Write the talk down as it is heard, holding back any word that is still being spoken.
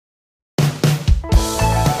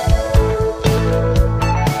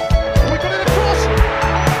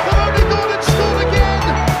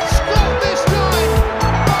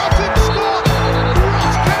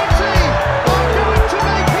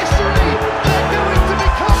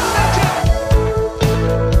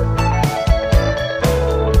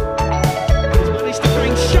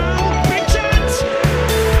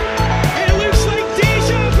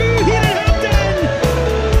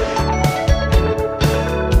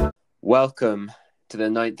Welcome to the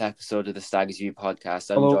 9th episode of the Staggies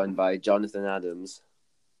podcast. I'm Hello. joined by Jonathan Adams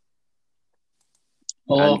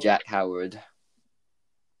Hello. and Jack Howard.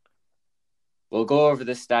 We'll go over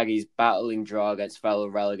the Staggies' battling draw against fellow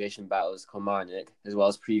relegation battles Kilmarnock, as well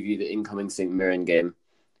as preview the incoming St Mirren game.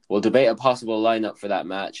 We'll debate a possible lineup for that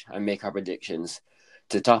match and make our predictions.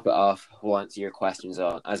 To top it off, we'll answer your questions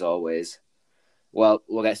as always. Well,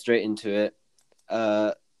 we'll get straight into it.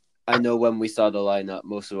 I know when we saw the lineup,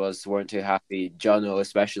 most of us weren't too happy. Jonno,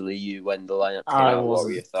 especially you, when the lineup came out. What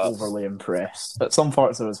were your thoughts? Overly impressed. At some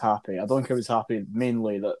parts, I was happy. I don't think I was happy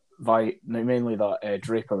mainly that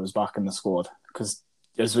Draper was back in the squad because,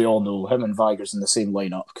 as we all know, him and Vigurs in the same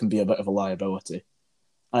lineup can be a bit of a liability,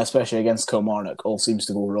 and especially against Kilmarnock, all seems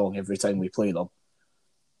to go wrong every time we play them.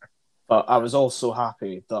 But I was also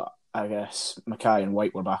happy that I guess Mackay and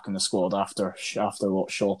White were back in the squad after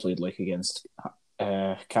what Shaw played like against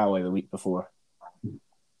Cali the week before.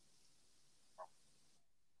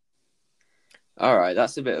 All right,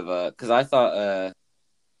 that's a bit of a because I thought,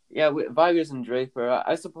 with Vigurs and Draper,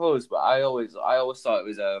 I suppose, but I always thought it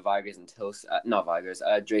was Vigurs and Tilson, not Vigurs,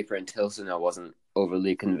 Draper and Tilson. I wasn't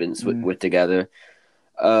overly convinced with together.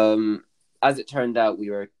 As it turned out,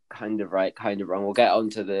 we were kind of right, kind of wrong. We'll get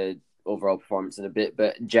onto the overall performance in a bit,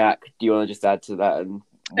 but Jack, do you want to just add to that and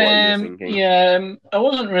what you're thinking? Yeah, I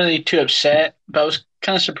wasn't really too upset, but I was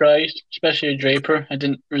kind of surprised, especially with Draper. I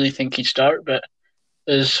didn't really think he'd start, but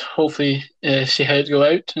is hopefully see how it go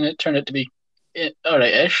out, and it turned out to be all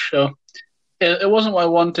right-ish. So it wasn't what I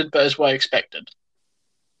wanted, but it's what I expected.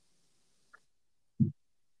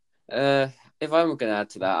 If I'm going to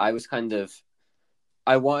add to that,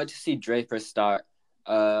 I wanted to see Draper start.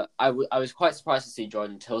 I was quite surprised to see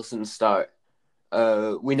Jordan Tilson start.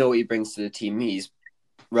 We know what he brings to the team. He's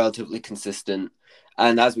relatively consistent,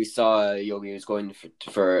 and as we saw, Yogi was going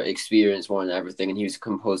for experience more than everything, and he was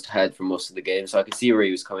composed ahead for most of the game, so I could see where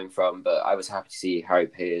he was coming from. But I was happy to see Harry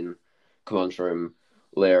Payton come on for him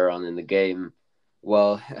later on in the game.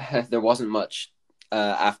 Well, there wasn't much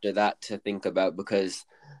after that to think about because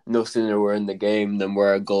no sooner we're in the game than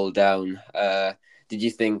we're a goal down. Did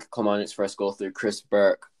you think Kilmarnock's first goal through Chris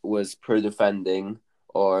Burke was poor defending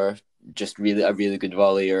or just really a really good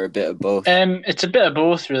volley, or a bit of both? It's a bit of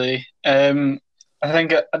both, really. I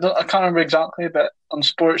think I can't remember exactly, but on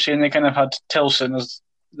Sportscene they kind of had Tilson as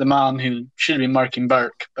the man who should have been marking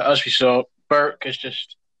Burke, but as we saw, Burke is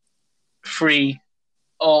just free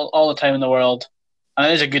all the time in the world, and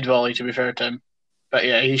it is a good volley to be fair to him. But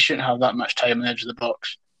yeah, he shouldn't have that much time on the edge of the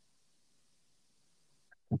box.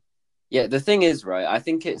 Yeah, the thing is, right, I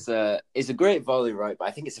think it's a great volley, right, but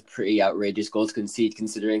I think it's a pretty outrageous goal to concede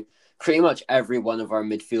considering pretty much every one of our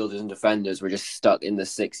midfielders and defenders were just stuck in the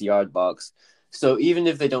 6-yard box. So even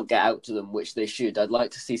if they don't get out to them, which they should, I'd like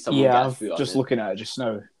to see someone get a foot on just it. looking at it just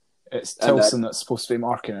now. It's Tilson that's supposed to be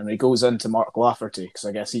marking, and he goes in to mark Lafferty because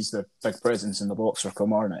I guess he's the big presence in the box for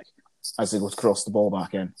Kilmarnock as they go to cross the ball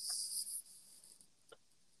back in.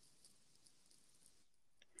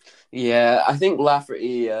 Yeah, I think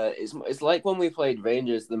Lafferty it's like when we played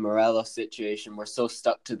Rangers, the Morelos situation. We're so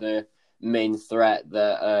stuck to the main threat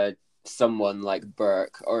that someone like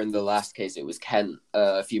Burke, or in the last case it was Kent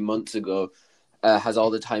a few months ago, has all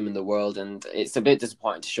the time in the world, and it's a bit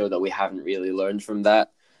disappointing to show that we haven't really learned from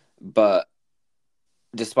that. But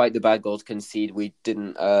despite the bad goal to concede, we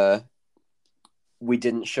didn't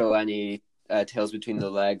show any tails between the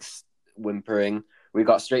legs, whimpering. We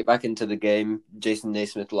got straight back into the game. Jason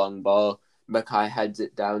Naismith long ball, Mackay heads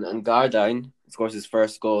it down, and Gardyne scores his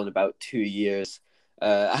first goal in about 2 years.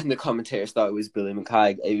 And the commentators thought it was Billy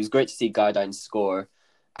Mackay. It was great to see Gardyne score.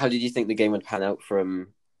 How did you think the game would pan out from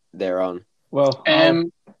there on? Well,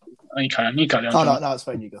 you carry on. No, it's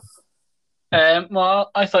fine. You go. Well,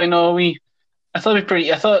 I thought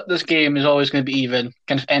I thought this game is always going to be even,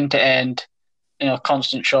 kind of end to end,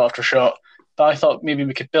 constant shot after shot. But I thought maybe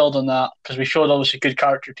we could build on that because we showed obviously good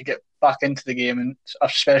character to get back into the game, and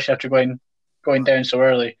especially after going down so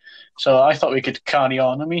early. So I thought we could carry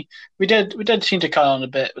on. I mean, we did seem to carry on a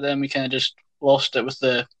bit, but then we kind of just lost it with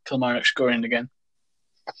the Kilmarnock scoring again.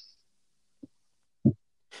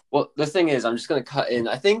 Well, the thing is, I'm just going to cut in.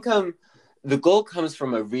 I think the goal comes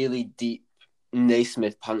from a really deep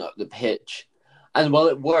Naismith punt up the pitch, and while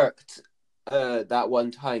it worked that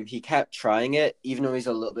one time, he kept trying it, even though he's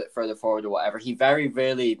a little bit further forward or whatever. He very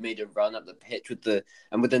rarely made a run up the pitch with the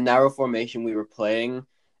narrow formation we were playing.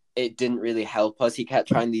 It didn't really help us. He kept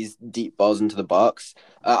trying these deep balls into the box.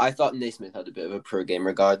 I thought Naismith had a bit of a poor game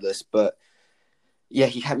regardless, but yeah,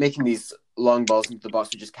 he kept making these long balls into the box.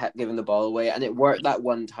 We just kept giving the ball away, and it worked that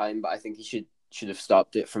one time, but I think he should have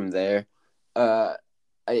stopped it from there.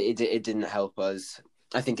 It didn't help us.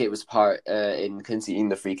 I think it was part in conceding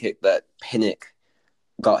the free kick that Pinnock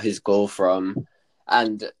got his goal from,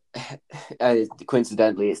 and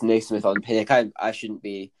coincidentally, it's Naismith on Pinnock. I shouldn't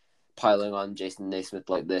be piling on Jason Naismith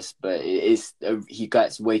like this, but he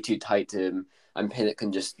gets way too tight to him, and Pinnock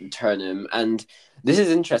can just turn him. And this is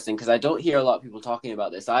interesting because I don't hear a lot of people talking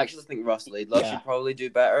about this. I actually think Ross Laidlaw should probably do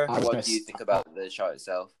better. What do you think about the shot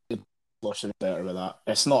itself? Laidlaw should do better with that.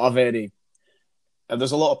 It's not a very...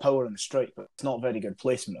 There's a lot of power in the strike, but it's not a very good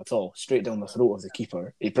placement at all. Straight down the throat of the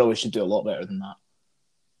keeper. He probably should do a lot better than that.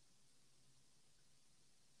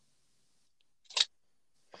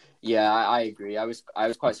 Yeah, I agree. I was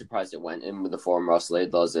quite surprised it went in with the form Ross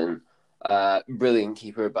Laidlaw's in. Brilliant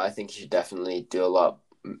keeper, but I think he should definitely do a lot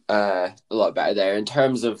better there. In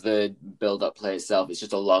terms of the build-up play itself, it's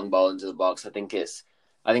just a long ball into the box. I think it's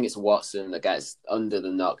Watson that gets under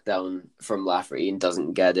the knockdown from Lafferty and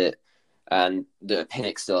doesn't get it. And the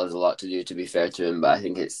Pinnock still has a lot to do, to be fair to him, but I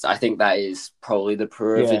think that is probably the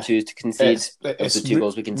poorer of the two to concede. It's the two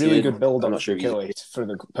goals we conceded. Really good build up sure for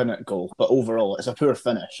the Pinnock goal, but overall it's a poor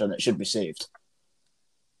finish and it should be saved.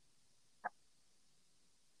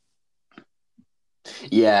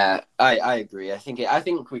 Yeah, I agree. I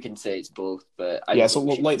think we can say it's both, but so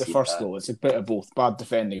like the first goal, it's a bit of both. Bad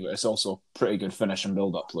defending, but it's also pretty good finish and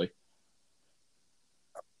build up play.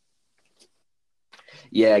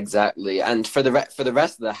 Yeah, exactly. And for the rest of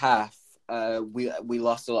the half, we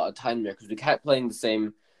lost a lot of time there because we kept playing the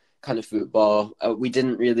same kind of football. We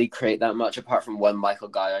didn't really create that much apart from one Michael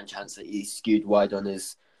Guyon chance that he skewed wide on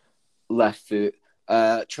his left foot.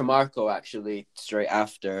 Tremarco actually straight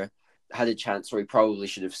after had a chance where he probably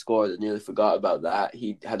should have scored. I nearly forgot about that.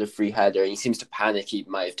 He had a free header and he seems to panic. He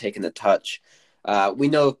might have taken a touch. We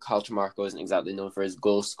know Carl Tremarco isn't exactly known for his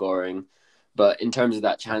goal scoring. But in terms of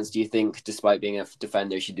that chance, do you think, despite being a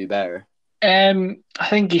defender, he should do better? I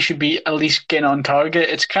think he should be at least getting on target.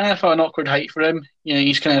 It's kind of an awkward height for him.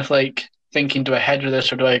 He's kind of like thinking, do I header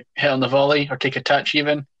this or do I hit on the volley or take a touch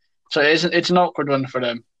even? So it's an awkward one for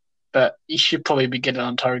him. But he should probably be getting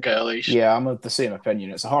on target at least. Yeah, I'm of the same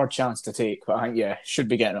opinion. It's a hard chance to take, but I think, should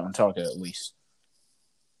be getting it on target at least.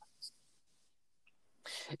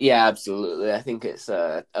 Yeah, absolutely. I think it's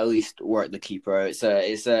at least work the keeper. It's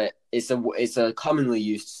a commonly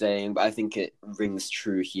used saying, but I think it rings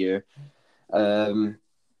true here. And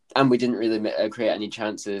we didn't really create any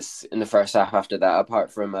chances in the first half after that,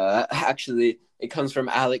 apart from actually it comes from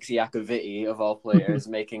Alex Iacovitti of all players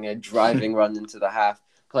making a driving run into the half,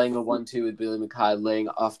 playing a 1-2 with Billy Mackay, laying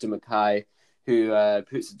off to Mackay, who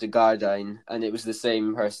puts it to Gardine, and it was the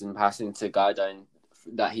same person passing to Gardine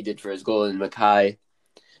that he did for his goal in Mackay.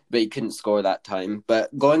 But he couldn't score that time.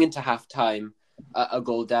 But going into half-time, a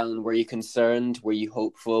goal down, were you concerned? Were you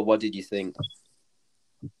hopeful? What did you think?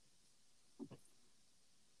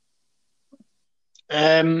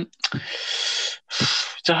 It's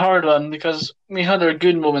a hard one because we had our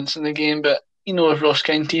good moments in the game, but with Ross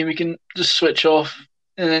County, we can just switch off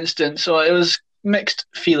in an instant. So it was mixed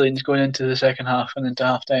feelings going into the second half and into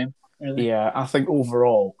half-time. Really. Yeah, I think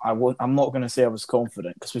overall, I'm not going to say I was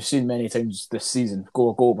confident because we've seen many times this season go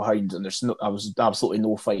a goal behind and I was absolutely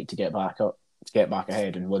no fight to get back up, to get back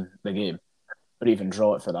ahead and win the game, or even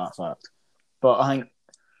draw it for that fact. But I think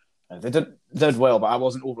they did well, but I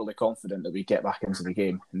wasn't overly confident that we'd get back into the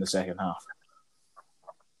game in the second half.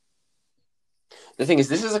 The thing is,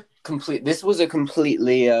 this was a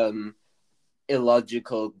completely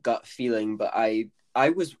illogical gut feeling, but I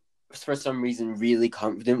was, for some reason, really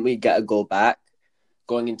confident we'd get a goal back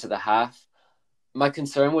going into the half. My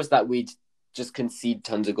concern was that we'd just concede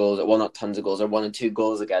tons of goals, well, not tons of goals, or 1 or 2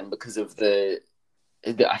 goals again because of I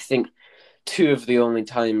think 2 of the only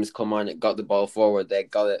times Kilmarnock got the ball forward, they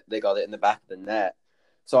got it in the back of the net.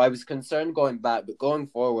 So I was concerned going back, but going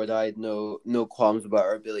forward, I had no qualms about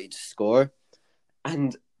our ability to score.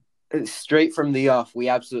 And straight from the off, we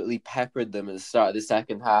absolutely peppered them at the start of the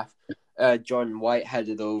second half. Jordan White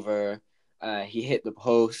headed over. He hit the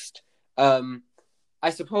post. I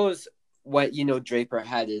suppose Draper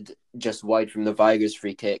headed just wide from the Vigers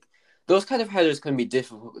free kick. Those kind of headers can be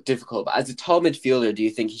difficult. But as a tall midfielder, do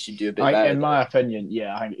you think he should do a bit better? In my opinion,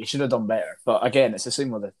 I think he should have done better. But again, it's the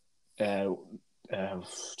same with the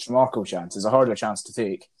Tremarco chance. It's a harder chance to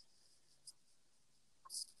take.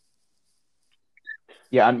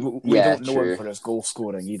 Yeah, and we don't know him for his goal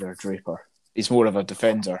scoring either, Draper. He's more of a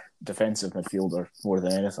defensive midfielder more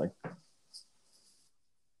than anything.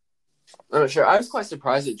 I'm not sure. I was quite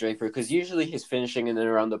surprised at Draper because usually his finishing in and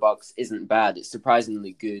around the box isn't bad. It's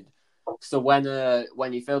surprisingly good. So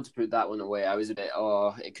when he failed to put that one away, I was a bit,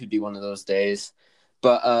 it could be one of those days.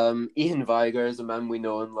 But Ian Vigers, a man we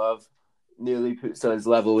know and love, nearly puts us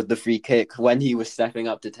level with the free kick. When he was stepping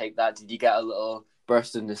up to take that, did you get a little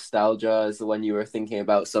burst of nostalgia as when you were thinking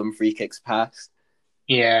about some free kicks past?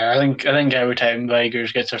 Yeah, I think every time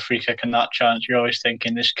Vigers gets a free kick in that chance, you're always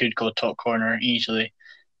thinking this could go top corner easily.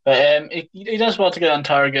 But he does well to get on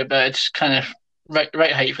target, but it's kind of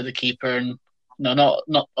right height for the keeper, and no,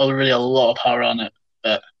 not really a lot of power on it.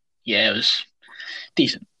 But yeah, it was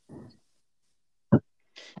decent.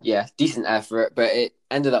 Yeah, decent effort, but it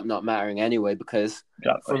ended up not mattering anyway because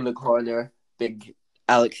Exactly. from the corner, big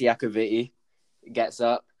Alex Iacovitti gets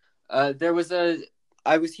up. I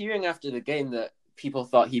was hearing after the game that people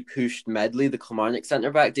thought he pushed Medley, the Kilmarnock centre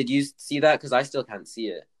back. Did you see that? Because I still can't see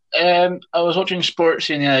it. I was watching Sports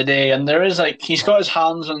the other day, and there is he's got his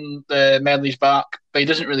hands on the Medley's back, but he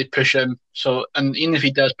doesn't really push him. So, and even if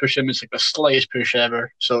he does push him, it's like the slightest push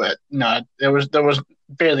ever. So, no, there was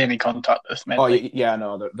barely any contact with Medley. Oh yeah,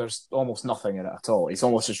 no, there's almost nothing in it at all. He's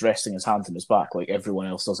almost just resting his hands on his back like everyone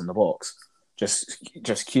else does in the box. Just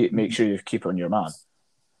make sure you keep it on your man.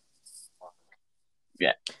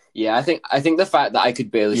 Yeah, I think the fact that I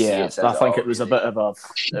could barely see it says I think it was a bit of a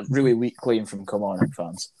really weak claim from Kilmarnock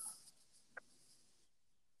fans.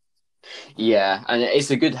 Yeah, and it's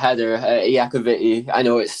a good header. Iacovitti, I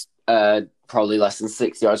know it's probably less than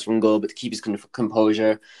 6 yards from goal, but to keep his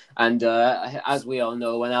composure. And as we all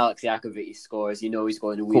know, when Alex Iacovitti scores, you know he's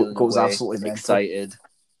going to wheel Goes away, absolutely excited.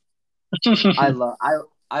 I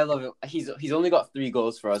love it. He's only got 3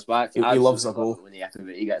 goals for us, but he loves a goal when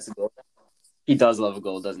Iacovitti gets a goal. He does love a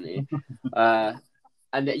goal, doesn't he?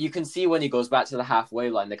 And you can see when he goes back to the halfway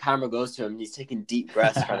line, the camera goes to him, and he's taking deep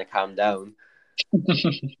breaths, trying to calm down.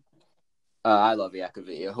 I love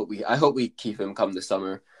Iacovitti. I hope we keep him come the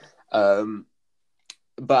summer.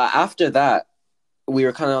 But after that, we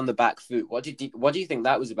were kind of on the back foot. What do you think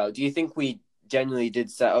that was about? Do you think we genuinely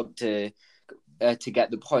did set up to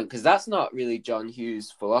get the point? Because that's not really John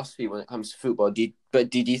Hughes' philosophy when it comes to football. Did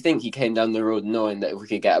you think he came down the road knowing that if we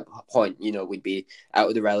could get a point, we'd be out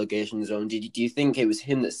of the relegation zone? Do you think it was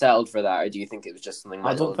him that settled for that, or do you think it was just something?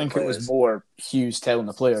 I don't think it was more Hughes telling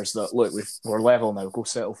the players that, look, we're level now, go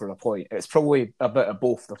settle for a point. It's probably a bit of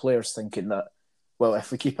both. The players thinking that, well, if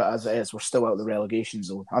we keep it as it is, we're still out of the relegation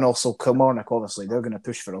zone. And also Kilmarnock, obviously, they're going to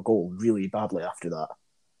push for a goal really badly after that.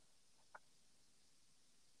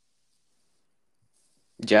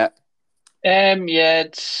 Jack? Yeah,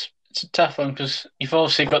 it's a tough one because you've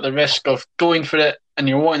obviously got the risk of going for it and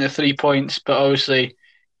you're wanting the 3 points, but obviously,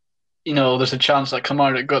 there's a chance that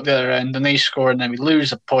Kilmarnock got the other end and they score and then we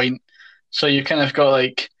lose a point. So you kind of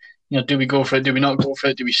got do we go for it? Do we not go for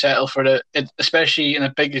it? Do we settle for it? Especially in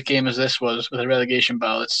a big game as this was with a relegation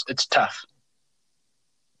battle, it's tough.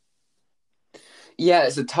 Yeah,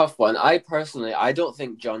 it's a tough one. I don't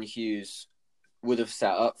think John Hughes would have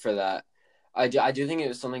set up for that. I do think it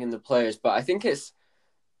was something in the players, but I think it's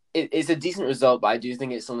a decent result. But I do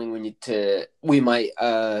think it's something we might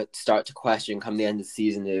start to question come the end of the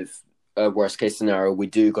season if worst case scenario we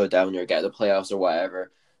do go down or get the playoffs or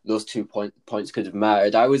whatever. Those 2 points could have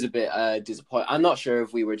mattered. I was a bit disappointed. I'm not sure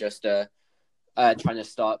if we were just trying to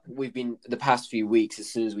stop. We've been the past few weeks. As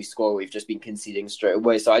soon as we score, we've just been conceding straight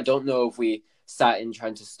away. So I don't know if we sat in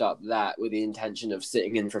trying to stop that with the intention of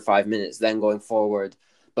sitting in for 5 minutes, then going forward.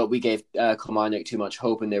 But we gave Kilmarnock too much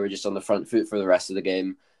hope and they were just on the front foot for the rest of the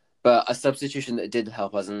game. But a substitution that did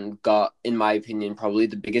help us and got, in my opinion, probably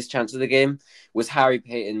the biggest chance of the game was Harry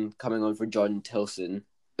Payton coming on for Jordan Tilson.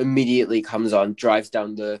 Immediately comes on, drives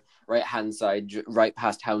down the right-hand side, right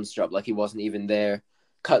past Houndstrup like he wasn't even there,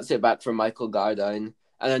 cuts it back for Michael Gardine.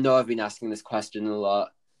 And I know I've been asking this question a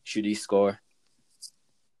lot. Should he score?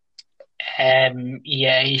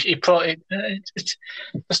 Yeah, he probably it's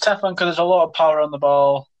a tough one because there's a lot of power on the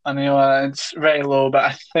ball, and it's very low. But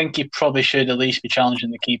I think he probably should at least be challenging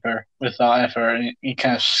the keeper with that effort. He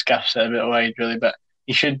kind of scuffs it a bit wide, really, but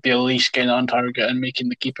he should be at least getting on target and making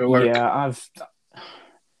the keeper work. Yeah,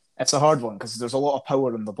 it's a hard one because there's a lot of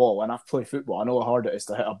power in the ball, and I've played football. I know how hard it is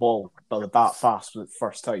to hit a ball that fast for the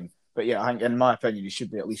first time. But yeah, I think in my opinion, he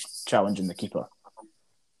should be at least challenging the keeper.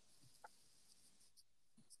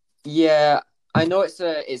 Yeah, I know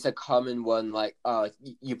it's a common one, like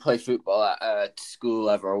you play football at school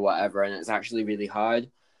level or whatever, and it's actually really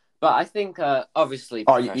hard. But I think obviously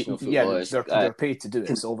professional footballers, they're paid to do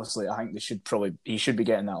it. So obviously, I think he should be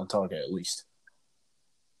getting that on target at least.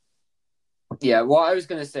 Yeah, what I was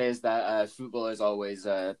going to say is that footballers always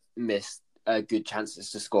miss good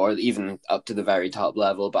chances to score, even up to the very top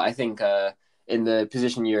level. But I think in the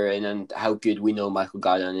position you're in and how good we know Michael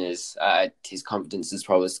Gardine is, his confidence is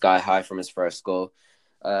probably sky high from his first goal.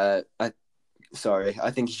 I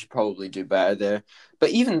think he should probably do better there.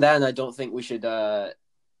 But even then, I don't think we should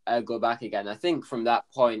go back again. I think from that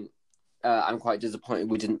point, I'm quite disappointed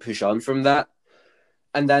we didn't push on from that.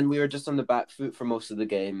 And then we were just on the back foot for most of the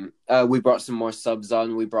game. We brought some more subs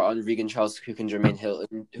on. We brought on Regan Charles-Cook and Jermaine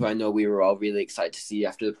Hilton, who I know we were all really excited to see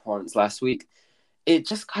after the performance last week. It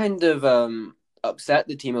just kind of upset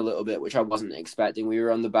the team a little bit, which I wasn't expecting. We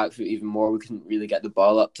were on the back foot even more. We couldn't really get the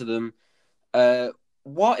ball up to them.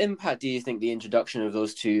 What impact do you think the introduction of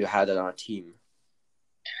those two had on our team?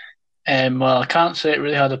 Well, I can't say it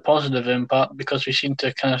really had a positive impact because we seemed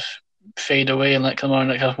to kind of fade away and let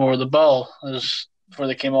Kilmarnock have more of the ball as before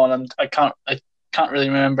they came on. And I can't really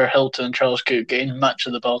remember Hilton and Charles Cook getting much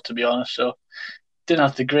of the ball, to be honest. So didn't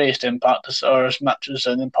have the greatest impact or as much as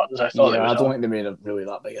an impact as I thought. Yeah, I don't think they made a really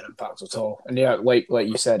that big an impact at all. And yeah, like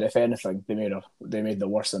you said, if anything, they made the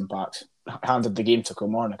worst impact. Handed the game to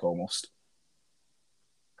Kilmarnock almost.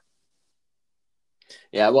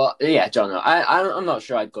 Yeah, well, yeah, John. I'm not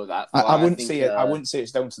sure I'd go that far. I wouldn't say it. I wouldn't say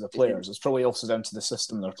it's down to the players. It's probably also down to the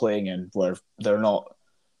system they're playing in, where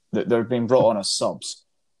they're being brought on as subs,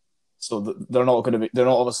 so they're not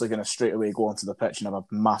obviously going to straight away go onto the pitch and have a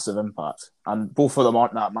massive impact. And both of them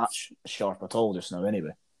aren't that match sharp at all just now,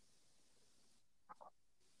 anyway.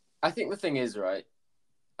 I think the thing is, right,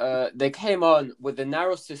 they came on with the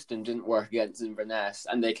narrow system didn't work against Inverness,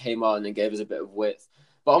 and they came on and gave us a bit of width.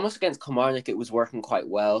 But almost against Kilmarnock, it was working quite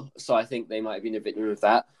well. So I think they might have been a victim of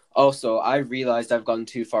that. Also, I realised I've gone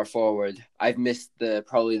too far forward. I've missed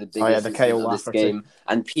probably the biggest the Kyle of this Lafferty game.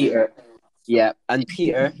 And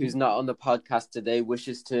Peter, who's not on the podcast today,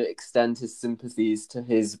 wishes to extend his sympathies to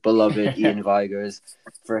his beloved Ian Vigurs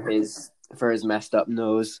for his messed up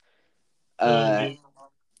nose.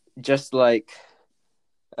 Just like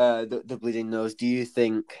the bleeding nose, do you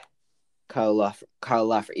think Kyle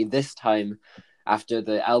Lafferty this time, after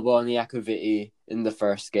the elbow on Iakoviti in the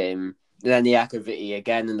first game, then Iakoviti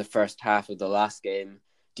again in the first half of the last game,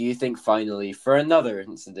 do you think finally, for another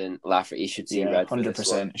incident, Lafferty should see red?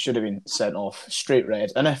 100%. Should have been sent off, straight red.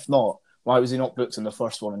 And if not, why was he not booked in the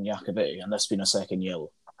first one on Iakoviti and this been a second yellow?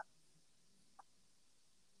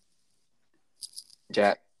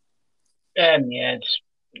 Jack? Yeah,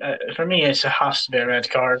 for me, it has to be a red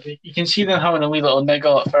card. You can see them having a wee little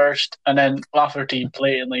niggle at first, and then Lafferty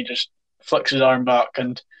blatantly just flicks his arm back,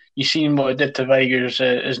 and you seen what it did to Vigurs'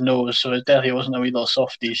 his nose, so it definitely wasn't a wee little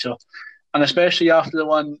softie. So, and especially after the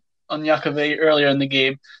one on Iakoviti earlier in the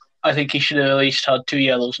game, I think he should have at least had 2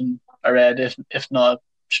 yellows and a red, if not a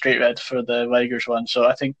straight red for the Vigurs one. So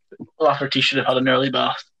I think Lafferty should have had an early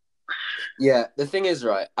bath. Yeah, the thing is,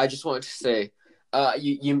 right, I just wanted to say,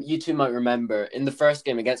 you two might remember in the first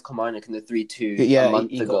game against Kilmarnock in the 3-2 a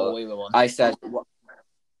month ago,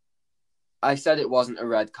 I said it wasn't a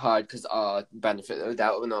red card because benefit of the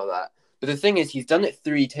doubt and all that. But the thing is, he's done it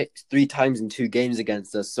three times in 2 games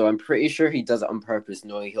against us, so I'm pretty sure he does it on purpose,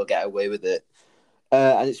 knowing he'll get away with it.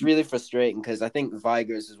 And it's really frustrating because I think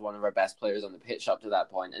Vigurs is one of our best players on the pitch up to that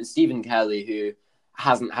point, and Stephen Kelly, who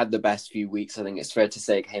hasn't had the best few weeks, I think it's fair to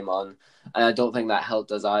say, came on, and I don't think that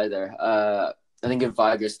helped us either. I think if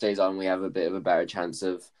Vigurs stays on, we have a bit of a better chance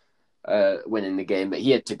of winning the game, but he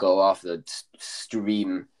had to go off. The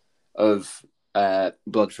stream of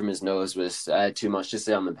blood from his nose was too much to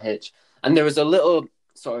stay on the pitch. And there was a little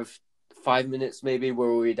sort of 5 minutes maybe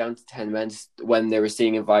where we were down to 10 men when they were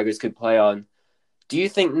seeing if Vigurs could play on. Do you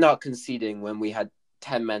think not conceding when we had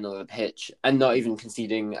 10 men on the pitch and not even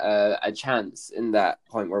conceding a chance in that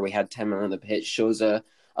point where we had 10 men on the pitch shows a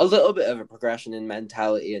little bit of a progression in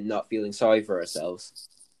mentality and not feeling sorry for ourselves?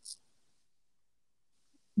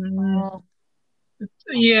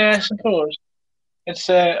 Yeah, I suppose.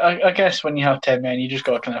 It's I guess when you have 10 men, you just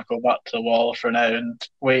got to kind of go back to the wall for now and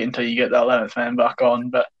wait until you get that 11th man back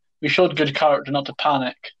on. But we showed good character not to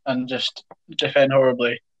panic and just defend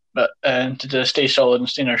horribly, but to just stay solid and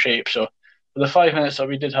stay in our shape. So for the 5 minutes that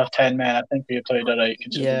we did have 10 men, I think we played all right.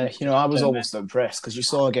 Yeah, I was almost impressed because you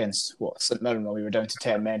saw against St Mirren when we were down to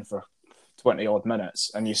 10 men for 20 odd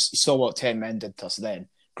minutes, and you saw what 10 men did to us then.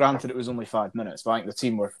 Granted, it was only 5 minutes, but I think the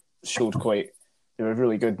team they were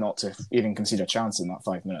really good not to even concede a chance in that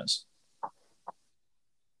 5 minutes.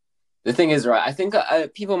 The thing is, right, I think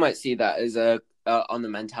people might see that as on the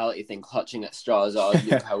mentality thing, clutching at straws.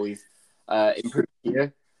 Look how we've improved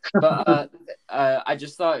here. But I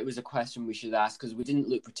just thought it was a question we should ask because we didn't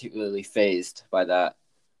look particularly phased by that.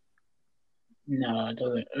 No, I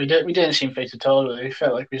don't think we didn't seem phased at all. Really. We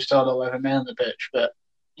felt like we still had 11 men on the pitch, but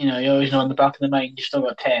you always know in the back of the mind you still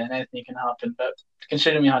got 10 and anything can happen. But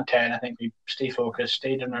considering we had 10, I think we stayed focused,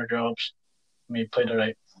 stayed in our jobs, and we played all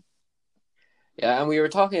right. Yeah, and we were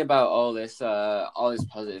talking about all this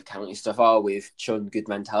positive county stuff. We've shown good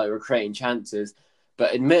mentality, we're creating chances.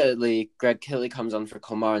 But admittedly, Greg Kelly comes on for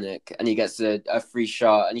Kilmarnock and he gets a free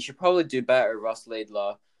shot, and he should probably do better. Ross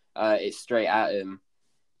Laidlaw, it's straight at him.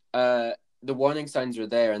 The warning signs were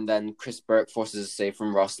there, and then Chris Burke forces a save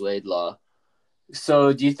from Ross Laidlaw.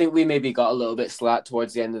 So do you think we maybe got a little bit slack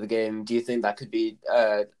towards the end of the game? Do you think that could be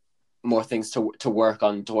more things to work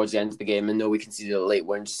on towards the end of the game? And no, we conceded a late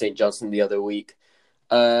win to St. Johnstone the other week.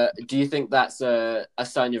 Do you think that's a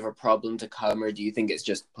sign of a problem to come, or do you think it's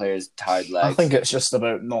just players' tired legs? I think it's just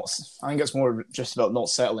about not. I think it's more just about not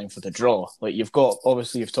settling for the draw. Like you've talked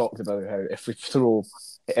about how if we throw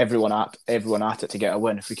everyone at it to get a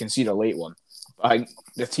win, if we concede a late one, I think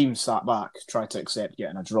the team sat back, tried to accept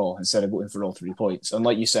getting a draw instead of going for all 3 points. And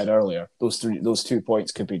like you said earlier, those 2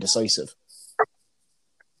 points could be decisive.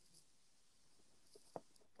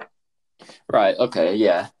 Right. Okay.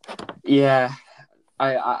 Yeah.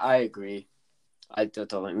 I agree. I don't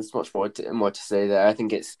think there's much more to say there. I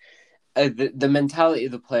think it's the mentality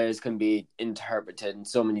of the players can be interpreted in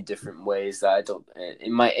so many different ways that I don't. It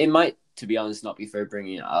might, to be honest, not be fair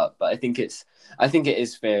bringing it up, but I think it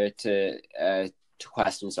is fair to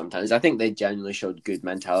question sometimes. I think they generally showed good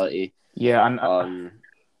mentality. Yeah, and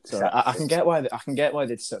sorry, I can get why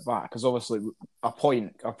they'd sit back, because obviously a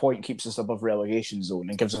point keeps us above relegation zone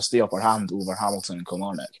and gives us the upper hand over Hamilton and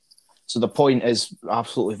Kilmarnock. So the point is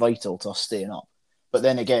absolutely vital to us staying up. But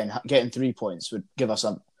then again, getting 3 points would give us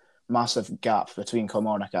a massive gap between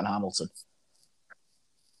Kilmarnock and Hamilton.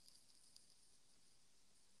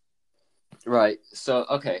 Right. So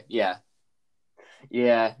okay, yeah,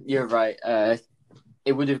 you're right.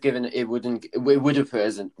 It would have put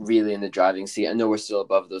us really in the driving seat. I know we're still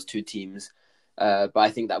above those 2 teams, but I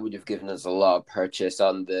think that would have given us a lot of purchase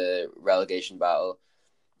on the relegation battle.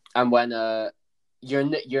 And when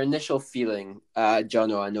your initial feeling,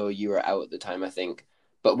 Jonno, I know you were out at the time, I think,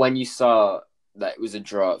 but when you saw that it was a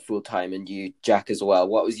draw at full time, and you, Jack, as well,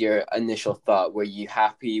 what was your initial thought? Were you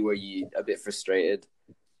happy? Were you a bit frustrated?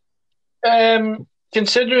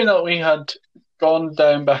 Considering that we had gone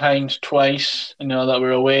down behind twice, that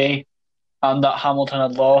we're away, and that Hamilton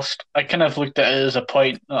had lost, I kind of looked at it as a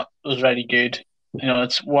point that was very good.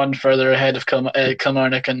 It's one further ahead of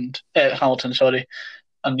Kilmarnock and Hamilton, sorry.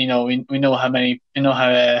 And we know how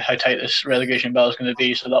tight this relegation battle is going to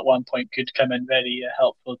be, so that 1 point could come in very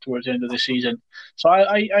helpful towards the end of the season. So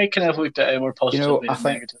I kind of looked at it more positively than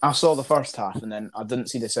negatively. I saw the first half, and then I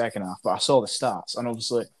didn't see the second half, but I saw the stats, and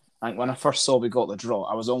obviously, I think when I first saw we got the draw,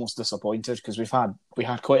 I was almost disappointed because we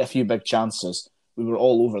had quite a few big chances. We were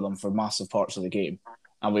all over them for massive parts of the game,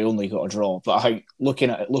 and we only got a draw. But I think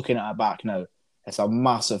looking at it back now, it's a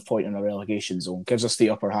massive point in the relegation zone. Gives us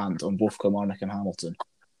the upper hand on both Kilmarnock and Hamilton.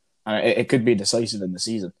 And it could be decisive in the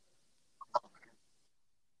season.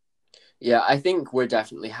 Yeah, I think we're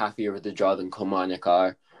definitely happier with the draw than Kilmarnock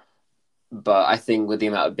are. But I think with the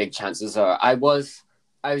amount of big chances I was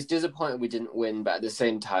disappointed we didn't win, but at the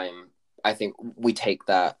same time, I think we take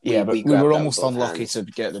that. Yeah, but we were almost unlucky to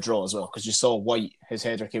get the draw as well, because you saw White, his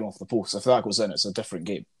header came off the post. If that goes in, it's a different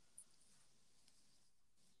game.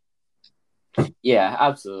 Yeah,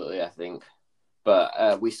 absolutely, I think.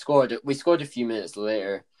 But we scored a few minutes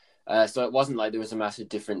later. So it wasn't like there was a massive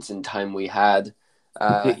difference in time we had.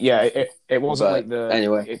 It wasn't like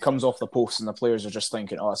anyway. It comes off the post and the players are just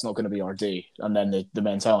thinking, oh, it's not going to be our day. And then the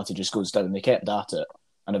mentality just goes down. They kept at it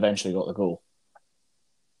and eventually got the goal.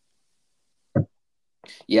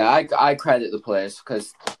 Yeah, I credit the players,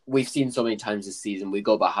 because we've seen so many times this season we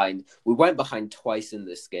go behind. We went behind twice in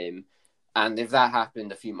this game. And if that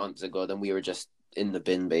happened a few months ago, then we were just in the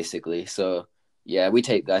bin, basically. So, yeah,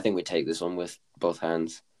 I think we take this one with both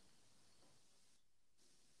hands.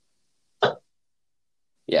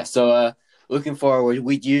 Yeah, so looking forward,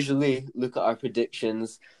 we'd usually look at our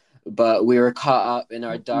predictions, but we were caught up in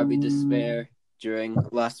our derby despair during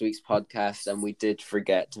last week's podcast, and we did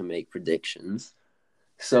forget to make predictions.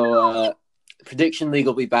 So Prediction League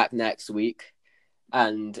will be back next week,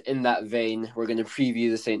 and in that vein, we're going to preview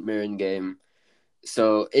the St. Mirren game.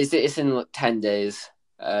 So it's in 10 days,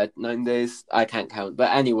 9 days, I can't count.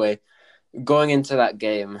 But anyway, going into that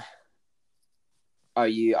game, Are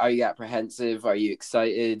you apprehensive? Are you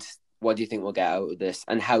excited? What do you think we'll get out of this?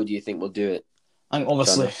 And how do you think we'll do it? I think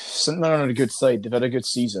obviously St Mirren are a good side. They've had a good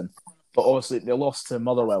season. But obviously they lost to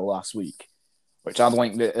Motherwell last week, which I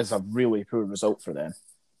think is a really poor result for them.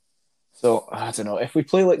 So, I don't know. If we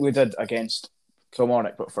play like we did against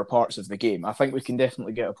Kilmarnock, but for parts of the game, I think we can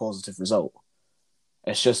definitely get a positive result.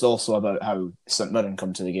 It's just also about how St Mirren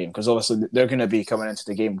come to the game, because obviously they're going to be coming into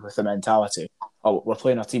the game with the mentality, oh, we're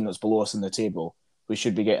playing a team that's below us in the table. We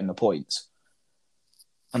should be getting the points.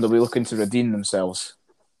 And they'll be looking to redeem themselves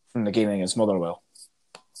from the game against Motherwell.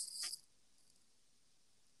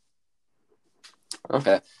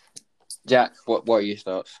 Okay. Jack, what are your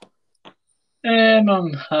thoughts?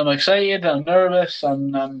 I'm excited. I'm nervous.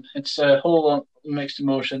 It's a whole lot of mixed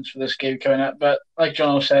emotions for this game coming up. But like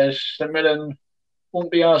Jonno says, St Mirren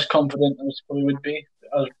won't be as confident as we would be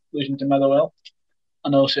as losing to Motherwell.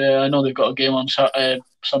 And also, I know they've got a game on some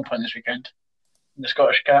point this weekend in the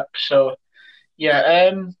Scottish Cup. So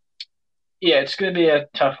yeah, it's going to be a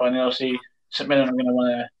tough one. Obviously, St Mirren are going to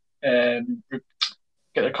want to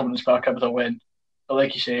get their confidence back up with a win. But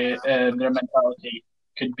like you say, their mentality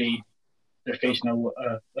could be they're facing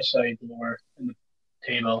a side lower in the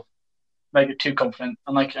table. Might get too confident,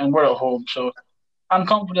 and we're at home, so I'm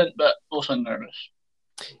confident but also nervous.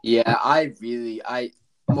 Yeah, I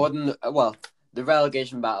more than well, the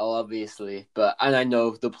relegation battle obviously, and I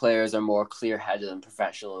know the players are more clear-headed and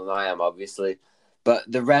professional than I am, obviously, but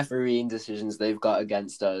the refereeing decisions they've got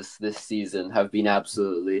against us this season have been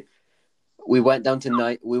absolutely. We went down to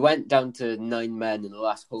nine. We went down to 9 men in the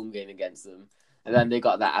last home game against them, and then they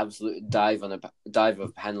got that absolute dive of a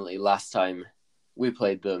penalty last time we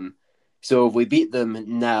played them. So if we beat them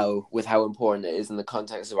now, with how important it is in the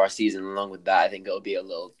context of our season, along with that, I think it'll be a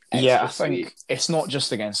little extra I think sweet. it's not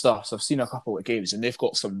just against us. I've seen a couple of games and they've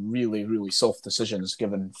got some really, really soft decisions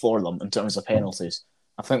given for them in terms of penalties.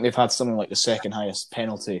 I think they've had something like the second highest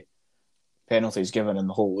penalties given in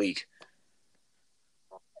the whole league.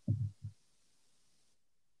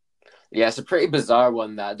 Yeah, it's a pretty bizarre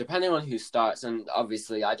one that, depending on who starts, and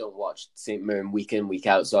obviously I don't watch St. Mirren week in, week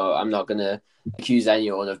out, so I'm not going to accuse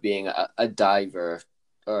anyone of being a diver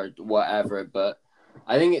or whatever, but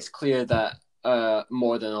I think it's clear that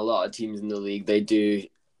more than a lot of teams in the league, they do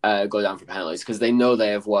go down for penalties because they know they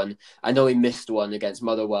have won. I know he missed one against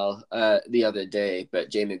Motherwell the other day,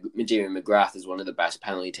 but Jamie McGrath is one of the best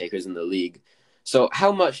penalty takers in the league. So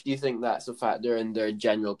how much do you think that's a factor in their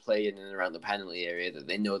general play in and around the penalty area that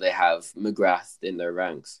they know they have McGrath in their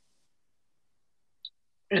ranks?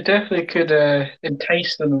 It definitely could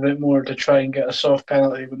entice them a bit more to try and get a soft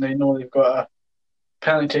penalty when they know they've got a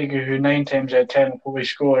penalty taker who 9 times out of 10 will probably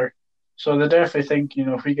score. So they definitely think,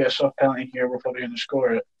 if we get a soft penalty here, we're probably going to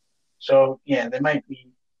score it. So yeah, they might be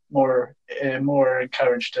more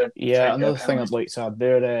encouraged to try Yeah, and get a another thing penalty. I'd like to add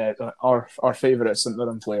there, our favourite St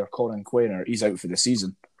Mirren player, Colin Quainer, he's out for the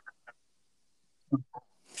season.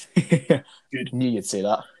 Good. Knew you'd say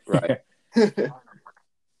that. Right.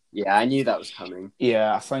 Yeah, I knew that was coming.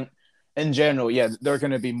 Yeah, I think in general, they're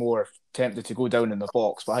going to be more tempted to go down in the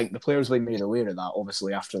box, but I think the players will be made aware of that,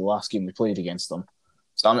 obviously, after the last game we played against them.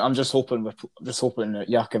 So I'm just hoping that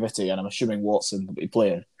Jakovic and I'm assuming Watson will be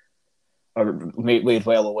playing are made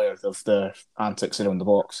well aware of the antics around the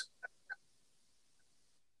box.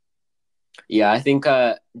 Yeah, I think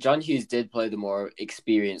John Hughes did play the more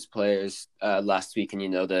experienced players last week, and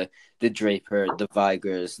the Draper, the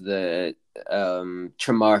Vigers, the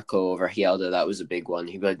Tremarco over Hielda, that was a big one.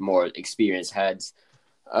 He played more experienced heads,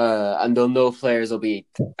 and they'll know players will be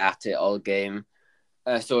at it all game.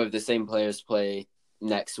 So if the same players play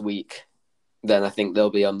next week, then I think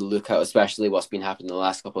they'll be on the lookout, especially what's been happening in the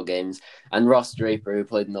last couple of games. And Ross Draper, who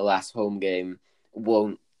played in the last home game,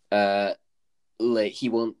 won't he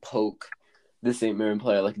won't poke the St. Mirren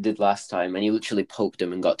player like he did last time, and he literally poked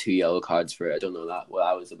him and got 2 yellow cards for it. I don't know what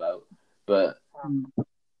that was about, but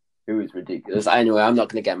it was ridiculous. Anyway, I'm not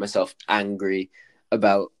going to get myself angry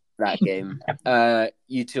about that game.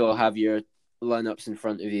 You two will have your lineups in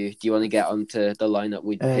front of you. Do you want to get onto the lineup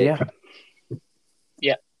we'd pick?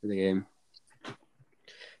 Yeah. For the game.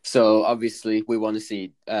 So obviously we want to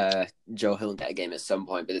see Joe Hill get a game at some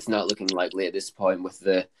point, but it's not looking likely at this point with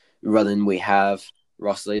the running we have.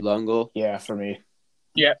 Rossley, Longo. Yeah, for me.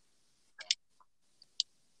 Yeah.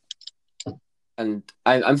 And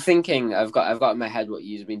I'm thinking I've got in my head what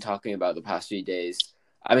you've been talking about the past few days.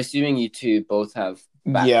 I'm assuming you two both have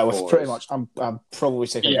back fours. With pretty much. I'm probably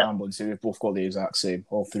taking a gamble and say we've both got the exact same,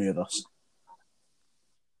 all three of us.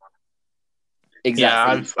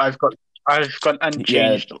 Exactly. Yeah, I've got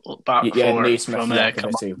unchanged back four Naismith, from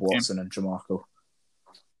Jakovic, Watson, and Tremarco.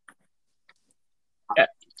 Yeah.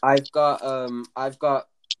 I've got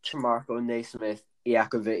Tremarco, Naismith,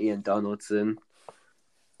 Jakovic, and Donaldson.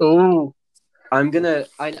 Oh. I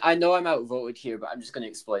know I'm outvoted here, but I'm just gonna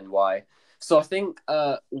explain why. So I think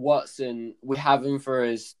Watson, we have him for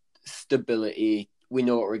his stability. We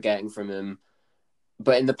know what we're getting from him.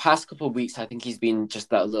 But in the past couple of weeks, I think he's been just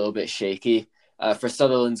that little bit shaky. For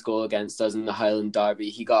Sutherland's goal against us in the Highland Derby,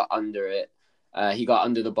 he got under it. He got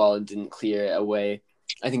under the ball and didn't clear it away.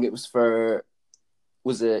 I think it was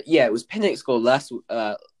it was Pinnock's goal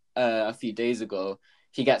a few days ago.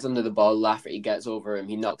 He gets under the ball, Lafferty gets over him,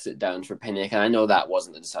 he knocks it down for Pinnock, and I know that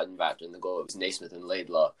wasn't the deciding factor in the goal, it was Naismith and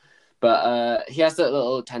Laidlaw. But he has that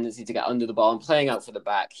little tendency to get under the ball and playing out for the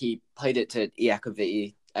back. He played it to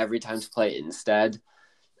Iakoviti every time to play it instead.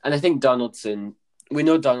 And I think we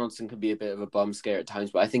know Donaldson could be a bit of a bum scare at times,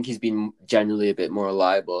 but I think he's been generally a bit more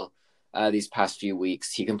reliable these past few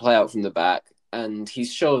weeks. He can play out from the back, and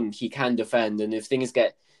he's shown he can defend. And if things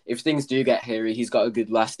do get hairy, he's got a good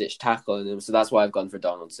last-ditch tackle in him. So that's why I've gone for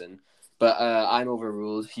Donaldson. But I'm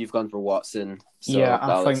overruled. You've gone for Watson, so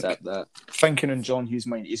I'll accept that. Thinking in John Hughes'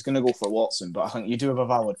 mind, he's going to go for Watson, but I think you do have a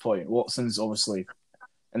valid point. Watson's obviously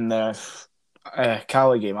in the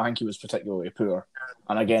Cali game, I think he was particularly poor.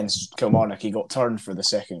 And against Kilmarnock, he got turned for the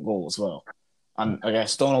second goal as well. And I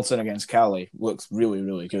guess Donaldson against Cali looks really,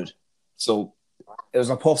 really good. So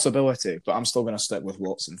there's a possibility, but I'm still going to stick with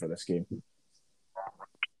Watson for this game.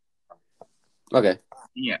 Okay.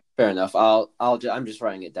 Yeah. Fair enough. I'm just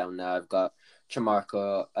writing it down now. I've got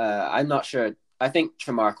Trimarco. I'm not sure. I think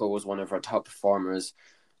Trimarco was one of our top performers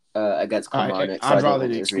against Kilmarnock. I'd rather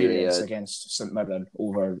the experience against St Mirren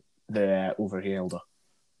over Hielda.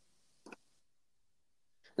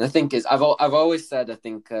 And the thing is, I've always said I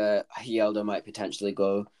think Hielda might potentially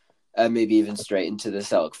go maybe even straight into the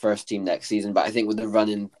Celtic first team next season. But I think with the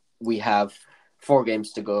running we have, 4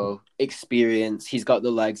 games to go, experience, he's got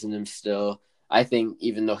the legs in him still. I think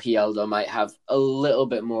even though Hielda might have a little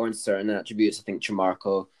bit more in certain attributes, I think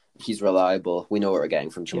Trimarco, he's reliable. We know what we're getting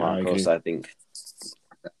from Trimarco, so I think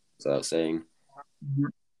that's what I was saying. Mm-hmm.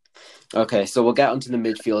 Okay, so we'll get onto the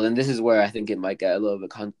midfield, and this is where I think it might get a little bit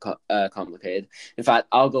complicated. In fact,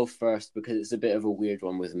 I'll go first because it's a bit of a weird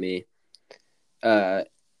one with me.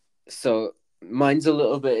 So mine's a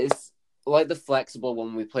little bit, it's like the flexible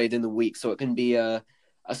one we played in the week, so it can be a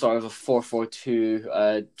sort of a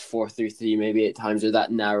 4-4-2, 4-3-3 maybe at times, or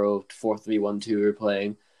that narrow 4-3-1-2 we're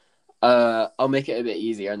playing. I'll make it a bit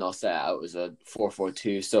easier, and I'll set it out as a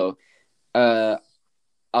 4-4-2. So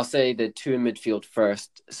I'll say the 2 in midfield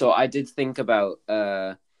first. So I did think about,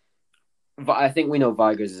 I think we know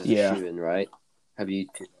Vigurs is a shoe-in, right? Have you?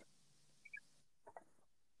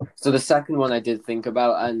 So the second one I did think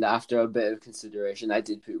about, and after a bit of consideration, I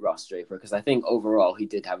did put Ross Draper because I think overall he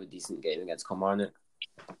did have a decent game against Kilmarnock.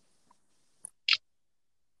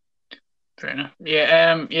 Fair enough.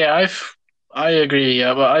 Yeah, I agree.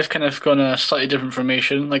 Yeah, but I've kind of gone a slightly different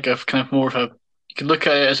formation. Like I've kind of more of a. You could look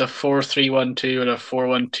at it as a 4-3-1-2 or a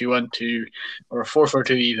 4-1-2-1-2 or a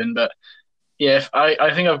 4-4-2 even. But yeah,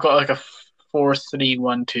 I think I've got like a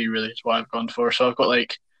 4-3-1-2 really is what I've gone for. So I've got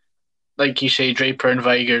like you say, Draper and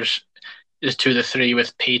Vigurs is 2 of the 3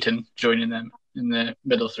 with Payton joining them in the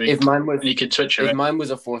middle 3. If mine was, and you could switch it. If mine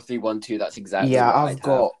was a 4-3-1-2, that's exactly what I've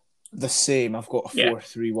got. The same. I've got a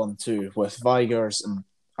 4-3-1-2 with Vigurs, and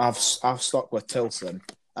I've stuck with Tilson,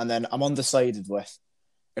 and then I'm undecided with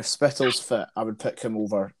if Spittle's fit, I would pick him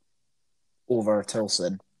over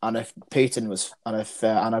Tilson, and if Payton was, and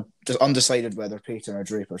I'm just undecided whether Payton or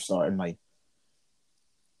Draper starting mine.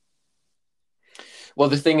 Well,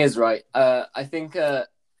 the thing is, right, I think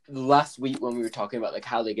last week when we were talking about the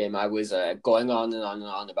Cali game, I was going on and on and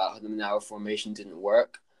on about how the narrow formation didn't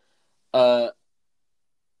work.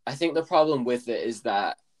 I think the problem with it is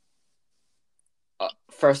that,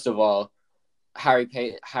 first of all, Harry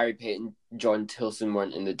Payton, John Tilson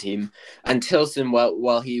weren't in the team, and Tilson,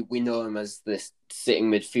 while we know him as this sitting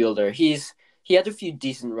midfielder, he had a few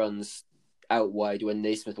decent runs out wide when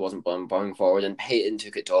Naismith wasn't bombing forward, and Payton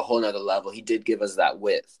took it to a whole nother level. He did give us that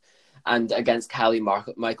width, and against Cali,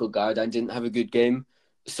 Michael Gardyne didn't have a good game.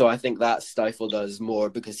 So I think that stifled us more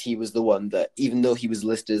because he was the one that, even though he was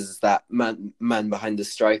listed as that man behind the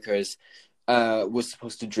strikers, was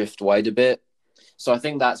supposed to drift wide a bit. So I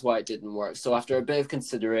think that's why it didn't work. So after a bit of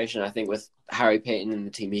consideration, I think with Harry Payton in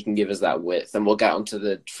the team, he can give us that width. And we'll get onto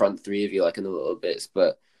the front 3 if you like in a little bit.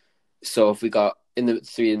 But so if we got in the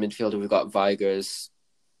 3 in midfield, we've got Vigurs.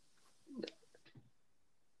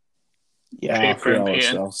 Yeah,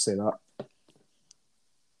 I'll say that.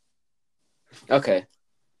 Okay.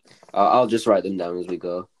 I'll just write them down as we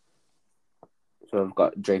go. So I've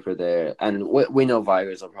got Draper there. And we know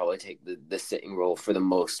Vigurs will probably take the sitting role for the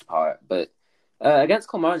most part. But against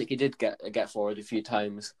Kilmarnock, he did get forward a few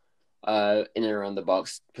times in and around the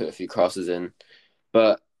box, put a few crosses in.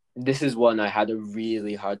 But this is one I had a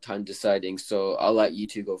really hard time deciding. So I'll let you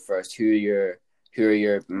 2 go first. Who are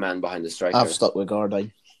your man behind the striker? I've stuck with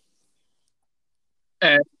Gardyne.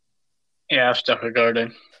 Yeah, I've stuck with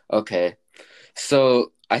Gardyne. Okay.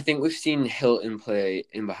 So I think we've seen Hilton play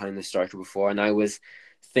in behind the striker before, and I was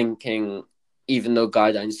thinking, even though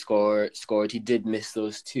Gardyne scored, he did miss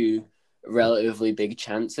those 2 relatively big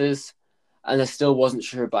chances, and I still wasn't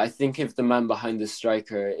sure. But I think if the man behind the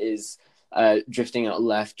striker is drifting out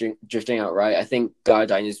left, drifting out right. I think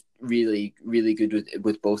Gardine is really, really good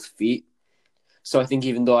with both feet. So I think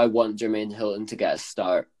even though I want Jermaine Hilton to get a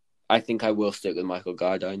start, I think I will stick with Michael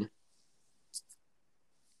Gardine.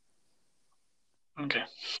 Okay.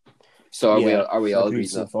 So are we all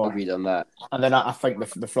agreed agreed on that? And then I think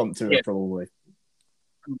the front two are probably.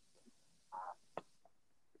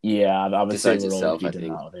 Yeah, I would say we're all agreed on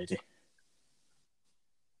that already.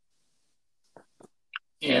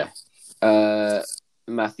 Yeah.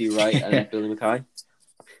 Matthew Wright and Billy Mackay.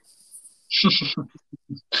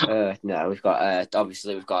 No, we've got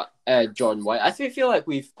obviously we've got Jordan White. I feel like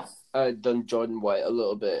we've done Jordan White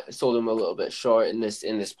sold him a little bit short in this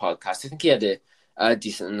podcast. I think he had a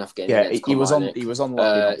decent enough game. Yeah, he was unlucky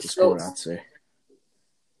not to score, I'd say.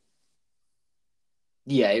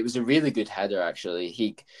 Yeah, it was a really good header. Actually,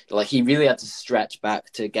 he really had to stretch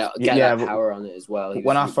back to get that power on it as well.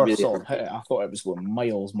 When I first saw him hit it, I thought it was going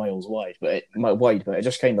miles wide, but it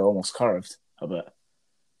just kind of almost curved a bit.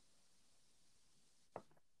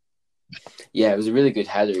 Yeah, it was a really good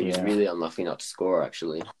header. He was really unlucky not to score,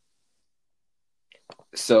 actually.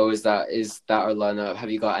 So is that our lineup?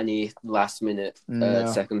 Have you got any last minute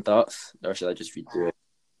second thoughts, or should I just read through it?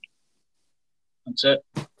 That's it.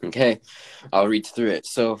 Okay, I'll read through it.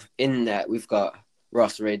 So in net, we've got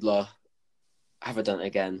Ross Raidlaw. Have I done it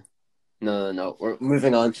again? No. We're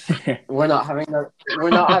moving on. We're not having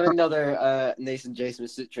another Nathan Jason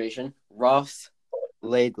situation. Ross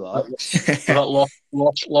Laidlaw.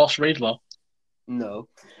 Lost Raidlaw. No.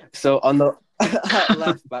 So on the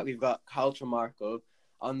left back, we've got Kyle Tremarco.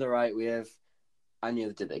 On the right, we have, I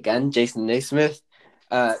nearly did it again, Jason Naismith.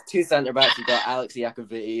 Two centre backs, we've got Alex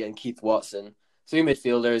Iacoviti and Keith Watson. Three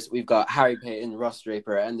midfielders, we've got Harry Payton, Ross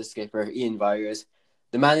Draper, and the skipper, Ian Vigurs.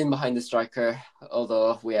 The man in behind the striker,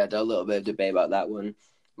 although we had a little bit of debate about that one,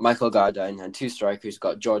 Michael Gardine, and two strikers,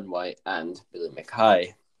 got Jordan White and Billy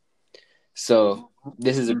Mackay. So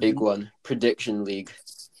this is a big one. Prediction league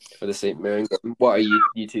for the St. Mirren game. What are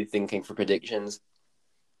you two thinking for predictions?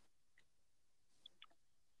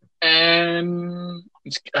 I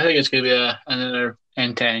think it's going to be another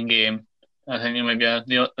end-to-end game. I think it might be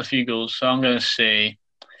a few goals. So I'm going to say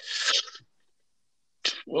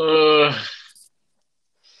 1-1.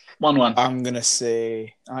 I'm going to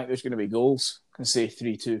say, I think there's going to be goals. I'm going to say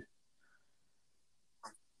 3-2.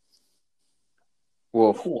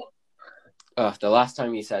 Whoa. The last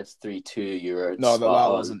time you said 3-2, you were No, that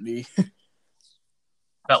wasn't me.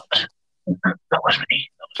 No, that was me.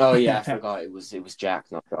 Oh yeah, I forgot it was Jack,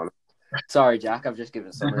 not John. Sorry, Jack. I've just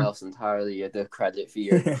given someone else entirely the credit for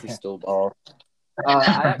your crystal ball.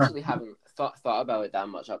 I actually haven't thought about it that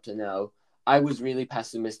much up to now. I was really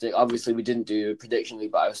pessimistic. Obviously, we didn't do a prediction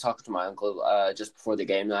league, but I was talking to my uncle just before the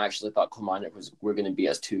game, and I actually thought Kilmarnock were going to beat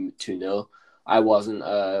us 2-0. I wasn't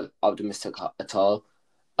optimistic at all.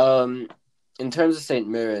 In terms of St.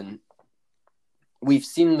 Mirren, we've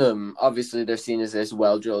seen them. Obviously, they're seen as this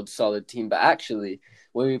well-drilled, solid team, but actually,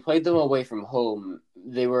 when we played them away from home,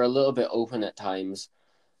 they were a little bit open at times.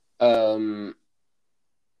 And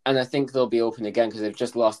I think they'll be open again because they've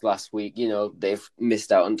just lost last week. You know, they've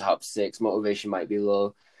missed out on top six. Motivation might be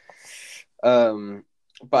low. But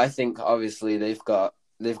I think obviously they've got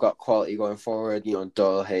quality going forward. You know,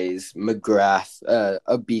 Doyle Hayes, McGrath,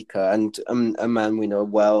 Abika, and a man we know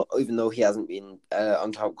well, even though he hasn't been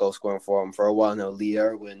on top goal scoring form for a while now, Lee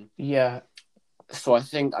Irwin. Yeah. So I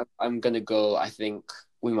think I'm going to go, I think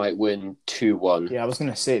we might win 2-1. Yeah, I was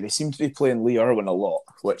going to say, they seem to be playing Lee Irwin a lot,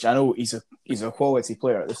 which I know he's a quality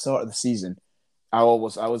player. At the start of the season, I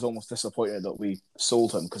was almost disappointed that we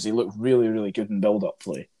sold him because he looked really, really good in build-up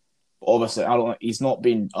play. But obviously, he's not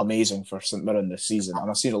been amazing for St Mirren this season, and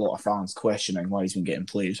I've seen a lot of fans questioning why he's been getting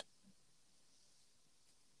played.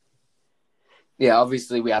 Yeah,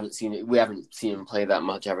 obviously we haven't seen him play that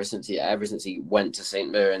much ever since he went to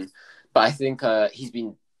St Mirren. But I think he's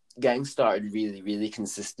been getting started really, really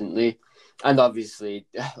consistently. And obviously,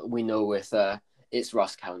 we know with it's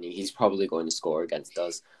Ross County, he's probably going to score against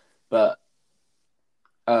us. But,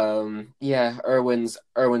 Irwin's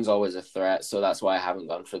always a threat, so that's why I haven't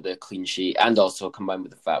gone for the clean sheet. And also combined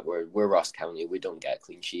with the fact we're Ross County, we don't get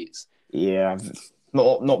clean sheets. Yeah,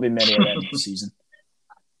 not been many of them this season.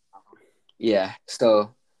 Yeah,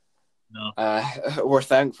 so... No. We're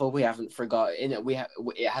thankful we haven't forgotten it.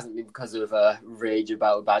 It hasn't been because of rage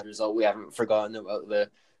about a bad result. We haven't forgotten about the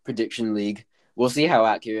prediction league. We'll see how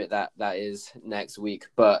accurate that is next week.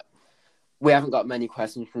 But we haven't got many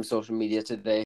questions from social media today.